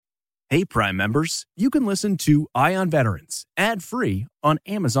Hey, Prime members, you can listen to Eye on Veterans ad-free on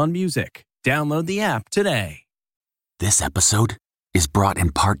Amazon Music. Download the app today. This episode is brought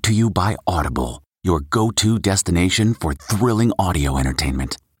in part to you by Audible, your go-to destination for thrilling audio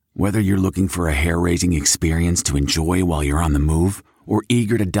entertainment. Whether you're looking for a hair-raising experience to enjoy while you're on the move or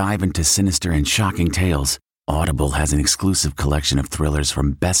eager to dive into sinister and shocking tales, Audible has an exclusive collection of thrillers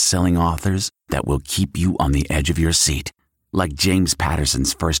from best-selling authors that will keep you on the edge of your seat. Like James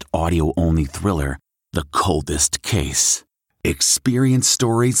Patterson's first audio-only thriller, The Coldest Case. Experience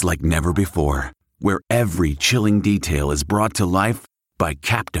stories like never before, where every chilling detail is brought to life by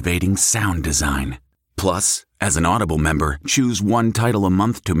captivating sound design. Plus, as an Audible member, choose one title a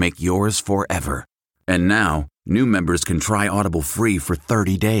month to make yours forever. And now, new members can try Audible free for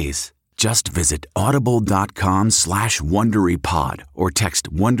 30 days. Just visit audible.com/WonderyPod or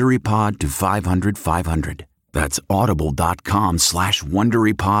text WonderyPod to 500-500. That's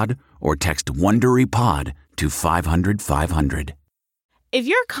audible.com/WonderyPod or text WonderyPod to 500-500. If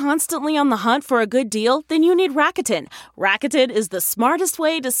you're constantly on the hunt for a good deal, then you need Rakuten. Rakuten is the smartest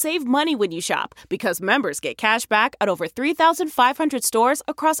way to save money when you shop because members get cash back at over 3,500 stores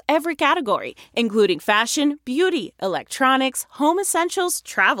across every category, including fashion, beauty, electronics, home essentials,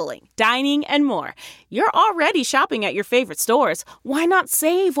 traveling, dining, and more. You're already shopping at your favorite stores. Why not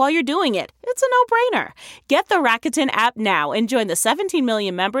save while you're doing it? It's a no-brainer. Get the Rakuten app now and join the 17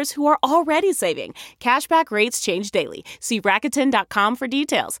 million members who are already saving. Cashback rates change daily. See Rakuten.com for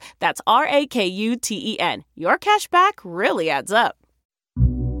details. That's Rakuten. Your cash back really adds up.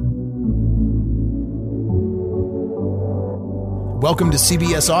 Welcome to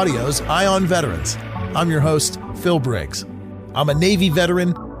CBS Audio's Eye on Veterans. I'm your host, Phil Briggs. I'm a Navy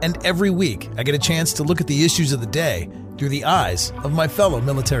veteran, and every week I get a chance to look at the issues of the day through the eyes of my fellow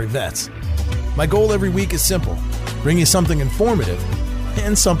military vets. My goal every week is simple: bring you something informative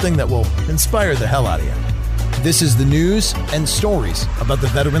and something that will inspire the hell out of you. This is the news and stories about the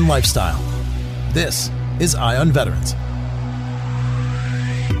veteran lifestyle. This is Eye on Veterans.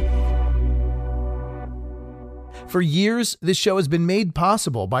 For years, this show has been made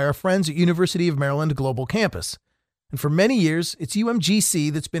possible by our friends at University of Maryland Global Campus. And for many years, it's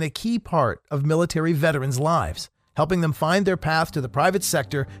UMGC that's been a key part of military veterans' lives, helping them find their path to the private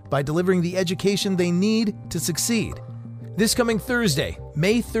sector by delivering the education they need to succeed. This coming Thursday,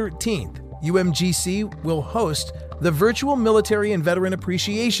 May 13th, UMGC will host the Virtual Military and Veteran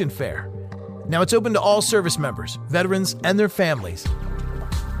Appreciation Fair. Now, it's open to all service members, veterans, and their families.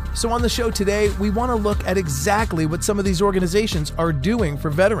 So on the show today, we want to look at exactly what some of these organizations are doing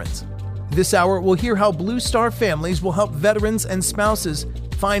for veterans. This hour, we'll hear how Blue Star families will help veterans and spouses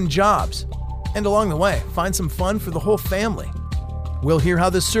find jobs, and along the way, find some fun for the whole family. We'll hear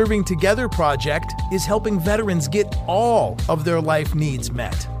how the Serving Together project is helping veterans get all of their life needs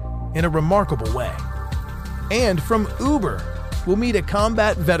met in a remarkable way. And from Uber, we'll meet a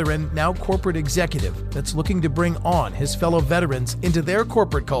combat veteran, now corporate executive, that's looking to bring on his fellow veterans into their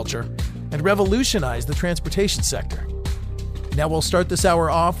corporate culture and revolutionize the transportation sector. Now we'll start this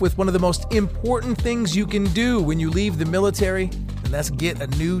hour off with one of the most important things you can do when you leave the military, and that's get a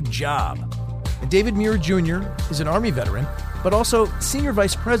new job. And David Muir Jr. is an Army veteran, but also Senior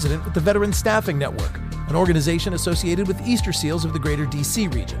Vice President with the Veteran Staffing Network, an organization associated with Easter Seals of the Greater D.C.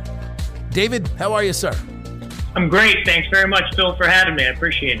 region. David, how are you, sir? I'm great. Thanks very much, Phil, for having me. I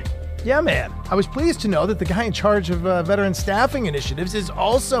appreciate it. Yeah, man. I was pleased to know that the guy in charge of veteran staffing initiatives is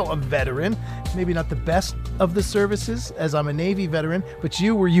also a veteran. Maybe not the best of the services, as I'm a Navy veteran, but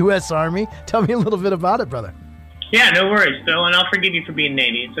you were U.S. Army. Tell me a little bit about it, brother. Yeah, no worries, Phil, and I'll forgive you for being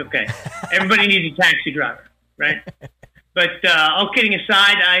Navy. It's okay. Everybody needs a taxi driver, right? But all kidding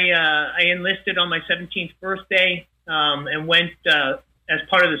aside, I enlisted on my 17th birthday and went as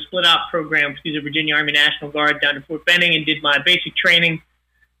part of the split op program through the Virginia Army National Guard down to Fort Benning and did my basic training.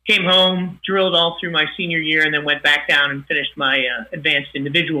 Came home, drilled all through my senior year, and then went back down and finished my advanced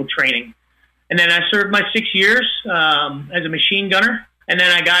individual training. And then I served my 6 years as a machine gunner. And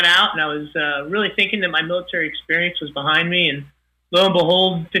then I got out, and I was really thinking that my military experience was behind me. And lo and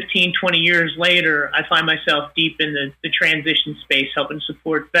behold, 15, 20 years later, I find myself deep in the transition space, helping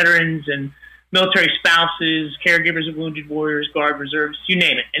support veterans and military spouses, caregivers of wounded warriors, Guard reserves, you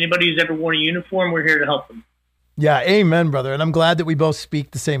name it. Anybody who's ever worn a uniform, we're here to help them. Yeah, amen, brother. And I'm glad that we both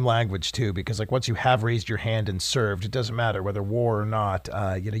speak the same language, too, because like once you have raised your hand and served, it doesn't matter whether war or not.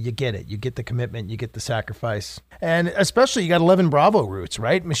 You get it. You get the commitment. You get the sacrifice. And especially you got 11 Bravo roots,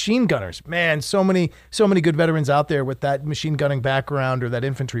 right? Machine gunners. Man, so many good veterans out there with that machine gunning background or that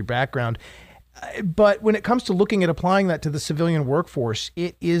infantry background. But when it comes to looking at applying that to the civilian workforce,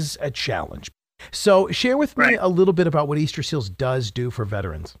 it is a challenge. So share with me a little bit about what Easter Seals does do for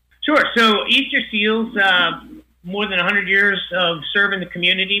veterans. Sure. So Easter Seals, more than 100 years of serving the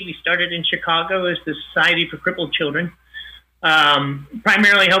community. We started in Chicago as the Society for Crippled Children,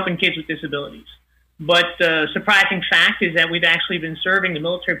 primarily helping kids with disabilities. But the surprising fact is that we've actually been serving the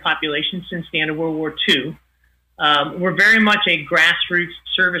military population since the end of World War II. We're very much a grassroots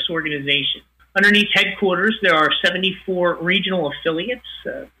service organization. Underneath headquarters, there are 74 regional affiliates.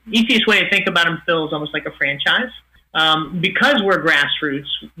 Easiest way to think about them, Phil, is almost like a franchise. Because we're grassroots,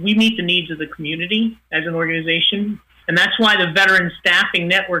 we meet the needs of the community as an organization. And that's why the Veteran Staffing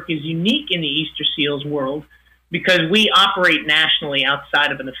Network is unique in the Easter Seals world, because we operate nationally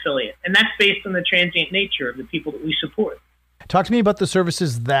outside of an affiliate. And that's based on the transient nature of the people that we support. Talk to me about the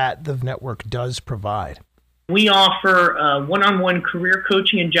services that the network does provide. We offer one-on-one career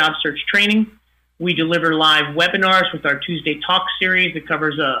coaching and job search training. We deliver live webinars with our Tuesday Talk series that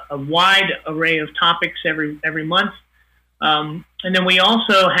covers a wide array of topics every month. And then we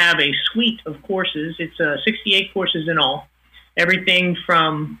also have a suite of courses. It's 68 courses in all. Everything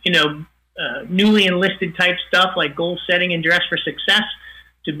from, newly enlisted type stuff like goal setting and dress for success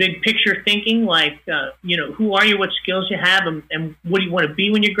to big picture thinking like, who are you, what skills you have, and what do you want to be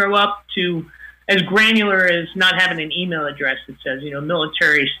when you grow up, to as granular as not having an email address that says,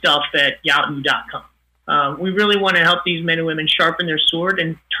 military stuff at yahoo.com. We really want to help these men and women sharpen their sword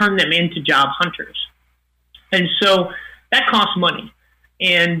and turn them into job hunters. And so that costs money.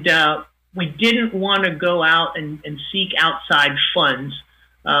 And we didn't want to go out and seek outside funds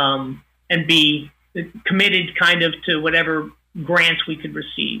and be committed kind of to whatever grants we could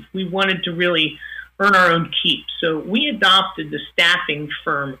receive. We wanted to really earn our own keep. So we adopted the staffing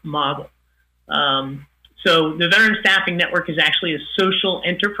firm model. So the Veteran Staffing Network is actually a social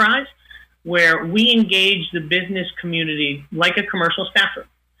enterprise where we engage the business community like a commercial staffer.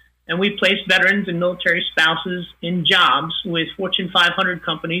 And we place veterans and military spouses in jobs with Fortune 500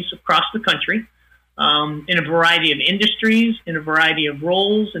 companies across the country, in a variety of industries, in a variety of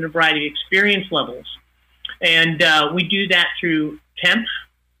roles, in a variety of experience levels. And we do that through temp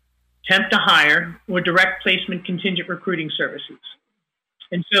to hire, or direct placement contingent recruiting services.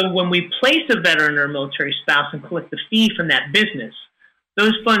 And so when we place a veteran or a military spouse and collect the fee from that business,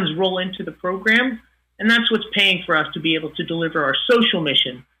 those funds roll into the program, and that's what's paying for us to be able to deliver our social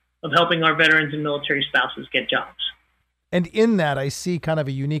mission of helping our veterans and military spouses get jobs. And in that, I see kind of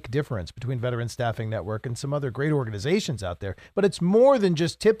a unique difference between Veteran Staffing Network and some other great organizations out there. But it's more than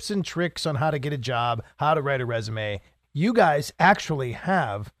just tips and tricks on how to get a job, how to write a resume. You guys actually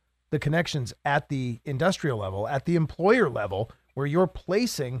have the connections at the industrial level, at the employer level, where you're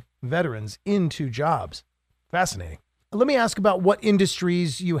placing veterans into jobs. Fascinating. Let me ask about what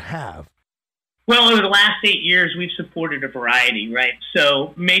industries you have. Well, over the last 8 years, we've supported a variety, right?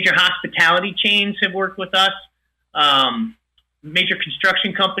 So major hospitality chains have worked with us. Major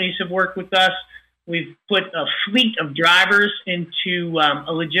construction companies have worked with us. We've put a fleet of drivers into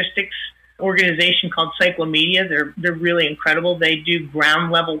a logistics organization called Cyclomedia. They're really incredible. They do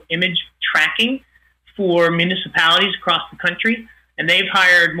ground level image tracking for municipalities across the country, and they've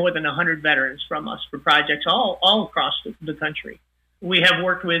hired more than 100 veterans from us for projects all across the country. We have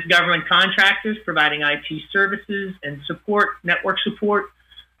worked with government contractors providing IT services and support, network support,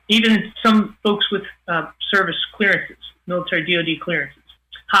 even some folks with service clearances, military DoD clearances.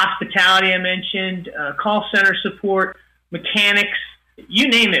 Hospitality, I mentioned, call center support, mechanics, you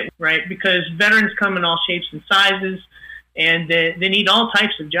name it, right? Because veterans come in all shapes and sizes, and they need all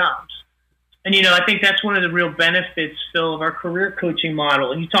types of jobs. And, I think that's one of the real benefits, Phil, of our career coaching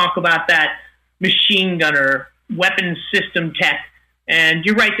model. And you talk about that machine gunner, weapons system tech. And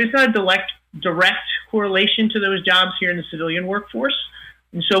you're right, there's not a direct correlation to those jobs here in the civilian workforce.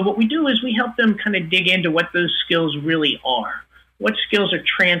 And so what we do is we help them kind of dig into what those skills really are. What skills are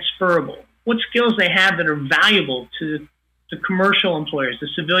transferable? What skills they have that are valuable to the commercial employers, the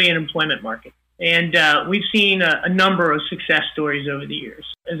civilian employment market. And we've seen a number of success stories over the years.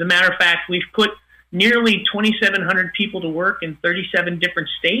 As a matter of fact, we've put nearly 2,700 people to work in 37 different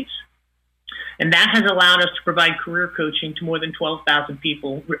states. And that has allowed us to provide career coaching to more than 12,000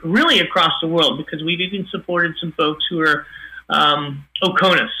 people, really across the world, because we've even supported some folks who are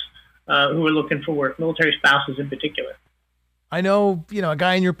OCONUS, who are looking for work, military spouses in particular. I know, a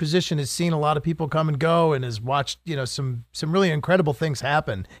guy in your position has seen a lot of people come and go and has watched, some really incredible things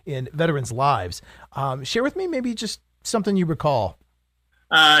happen in veterans' lives. Share with me maybe just something you recall.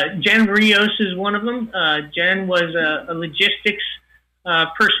 Jen Rios is one of them. Jen was a logistics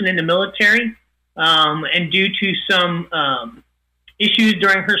person in the military, and due to some issues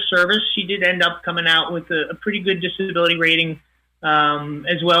during her service, she did end up coming out with a pretty good disability rating,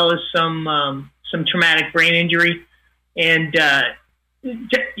 as well as some traumatic brain injury. And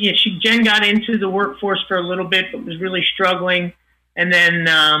Jen got into the workforce for a little bit, but was really struggling. And then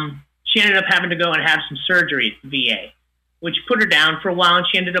she ended up having to go and have some surgery at the VA, which put her down for a while, and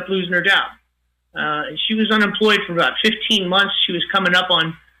she ended up losing her job. She was unemployed for about 15 months. She was coming up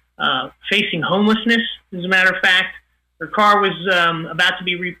on facing homelessness, as a matter of fact. Her car was about to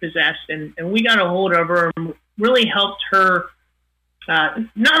be repossessed, and we got a hold of her and really helped her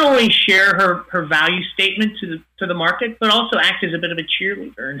not only share her value statement to the market, but also act as a bit of a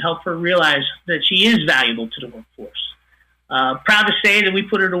cheerleader and help her realize that she is valuable to the workforce. Proud to say that we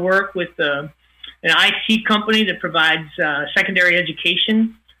put her to work with an IT company that provides secondary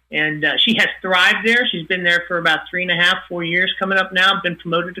education, and she has thrived there. She's been there for about 3.5, 4 years coming up now, been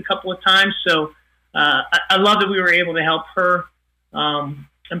promoted a couple of times. So I love that we were able to help her.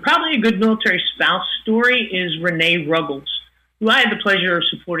 And probably a good military spouse story is Renee Ruggles, who I had the pleasure of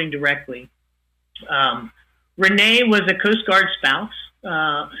supporting directly. Renee was a Coast Guard spouse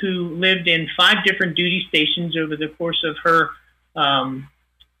who lived in 5 different duty stations over the course of her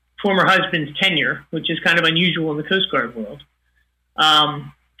former husband's tenure, which is kind of unusual in the Coast Guard world.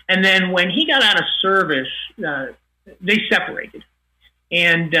 And then when he got out of service, they separated.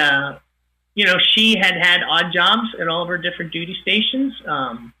 And, she had odd jobs at all of her different duty stations,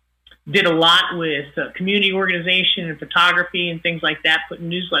 did a lot with community organization and photography and things like that, putting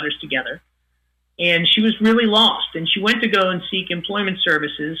newsletters together. And she was really lost, and she went to go and seek employment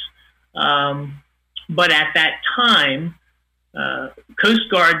services. But at that time, Coast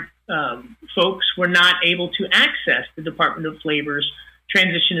Guard folks were not able to access the Department of Labor's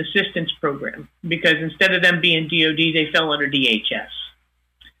Transition Assistance Program, because instead of them being DOD, they fell under DHS.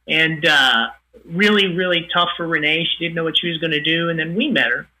 And really, really tough for Renee. She didn't know what she was going to do. And then we met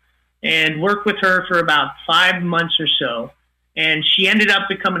her and worked with her for about 5 months or so. And she ended up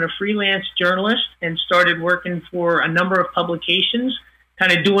becoming a freelance journalist and started working for a number of publications,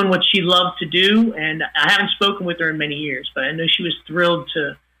 kind of doing what she loved to do. And I haven't spoken with her in many years, but I know she was thrilled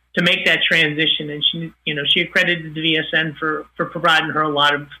to make that transition. And she accredited the VSN for providing her a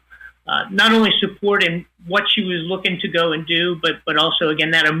lot of not only support in what she was looking to go and do, but also,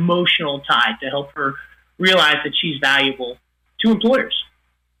 again, that emotional tie to help her realize that she's valuable to employers.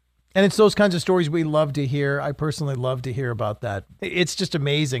 And it's those kinds of stories we love to hear. I personally love to hear about that. It's just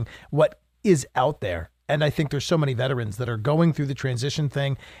amazing what is out there. And I think there's so many veterans that are going through the transition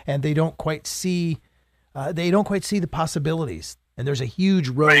thing, and they don't quite see the possibilities. And there's a huge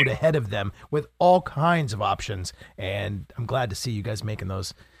road ahead of them with all kinds of options. And I'm glad to see you guys making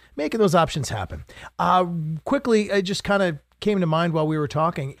those options happen. Quickly, it just kind of came to mind while we were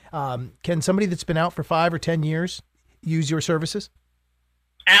talking. Can somebody that's been out for 5 or 10 years use your services?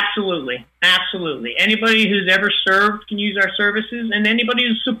 Absolutely. Absolutely. Anybody who's ever served can use our services, and anybody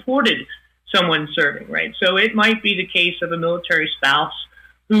who's supported someone serving, right? So it might be the case of a military spouse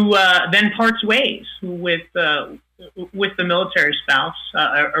who then parts ways with the military spouse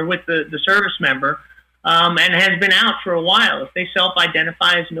or with the service member, and has been out for a while. If they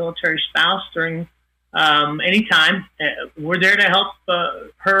self-identify as a military spouse during any time, we're there to help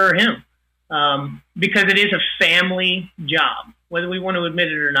her or him, because it is a family job. Whether we want to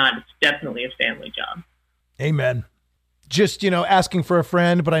admit it or not, it's definitely a family job. Amen. Just, asking for a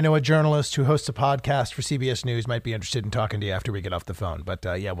friend, but I know a journalist who hosts a podcast for CBS News might be interested in talking to you after we get off the phone. But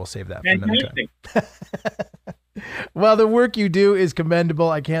we'll save that for another time. Well, the work you do is commendable.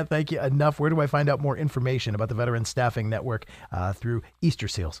 I can't thank you enough. Where do I find out more information about the Veteran Staffing Network through Easter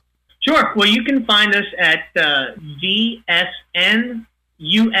Seals? Sure. Well, you can find us at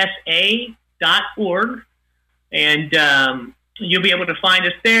vsnusa.org, and you'll be able to find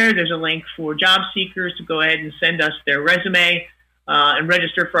us there. There's a link for job seekers to go ahead and send us their resume and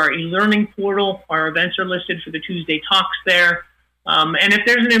register for our e-learning portal. Our events are listed for the Tuesday Talks there. And if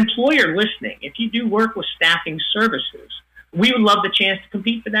there's an employer listening, if you do work with staffing services, we would love the chance to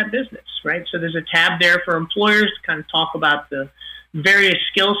compete for that business, right? So there's a tab there for employers to kind of talk about the various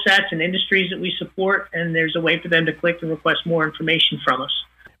skill sets and industries that we support, and there's a way for them to click and request more information from us.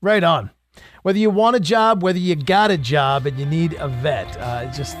 Right on. Whether you want a job, whether you got a job and you need a vet,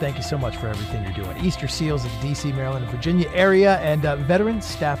 just thank you so much for everything you're doing. Easter Seals in the D.C., Maryland, and Virginia area, and Veteran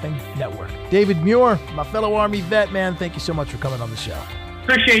Staffing Network. David Muir, my fellow Army vet, man, thank you so much for coming on the show.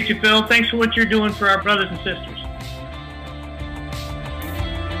 Appreciate you, Phil. Thanks for what you're doing for our brothers and sisters.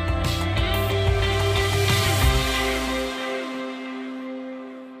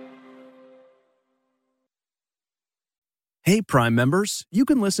 Hey, Prime members, you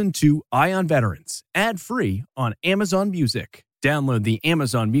can listen to Eye on Veterans ad-free on Amazon Music. Download the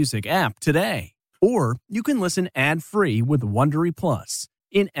Amazon Music app today. Or you can listen ad-free with Wondery Plus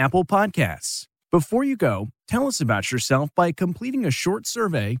in Apple Podcasts. Before you go, tell us about yourself by completing a short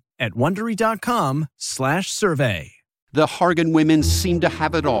survey at Wondery.com/survey. The Hargan women seem to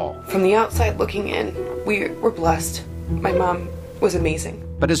have it all. From the outside looking in, we were blessed. My mom was amazing.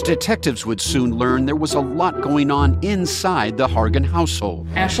 But as detectives would soon learn, there was a lot going on inside the Hargan household.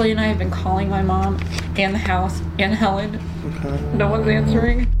 Ashley and I have been calling my mom and the house and Helen. Okay. No one's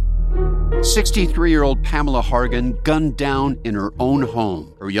answering. 63-year-old Pamela Hargan gunned down in her own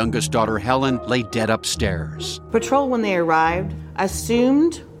home. Her youngest daughter, Helen, lay dead upstairs. Patrol, when they arrived,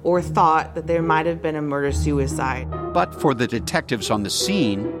 assumed or thought that there might have been a murder-suicide. But for the detectives on the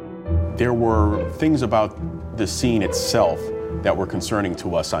scene, there were things about the scene itself that were concerning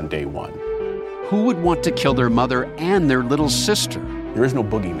to us on day one. Who would want to kill their mother and their little sister? There is no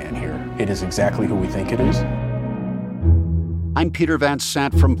boogeyman here. It is exactly who we think it is. I'm Peter Van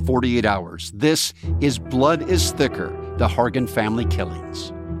Sant from 48 Hours. This is Blood is Thicker, the Hargan family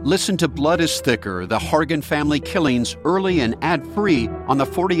killings. Listen to Blood is Thicker, the Hargan family killings early and ad-free on the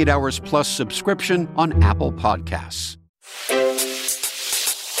 48 Hours Plus subscription on Apple Podcasts.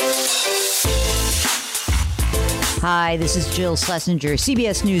 Hi, this is Jill Schlesinger,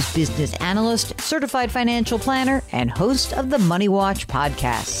 CBS News business analyst, certified financial planner, and host of the Money Watch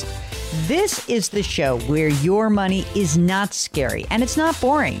podcast. This is the show where your money is not scary and it's not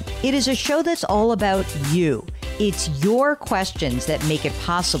boring. It is a show that's all about you. It's your questions that make it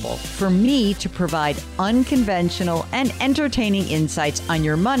possible for me to provide unconventional and entertaining insights on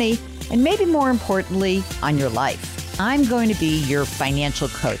your money and maybe more importantly, on your life. I'm going to be your financial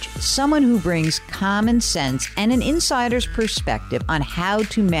coach, someone who brings common sense and an insider's perspective on how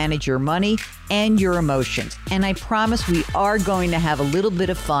to manage your money and your emotions. And I promise we are going to have a little bit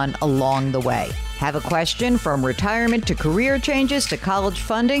of fun along the way. Have a question from retirement to career changes to college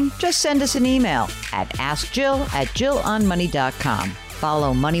funding? Just send us an email at askjill@jillonmoney.com.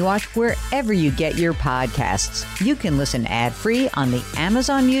 Follow Money Watch wherever you get your podcasts. You can listen ad-free on the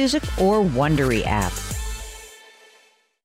Amazon Music or Wondery app.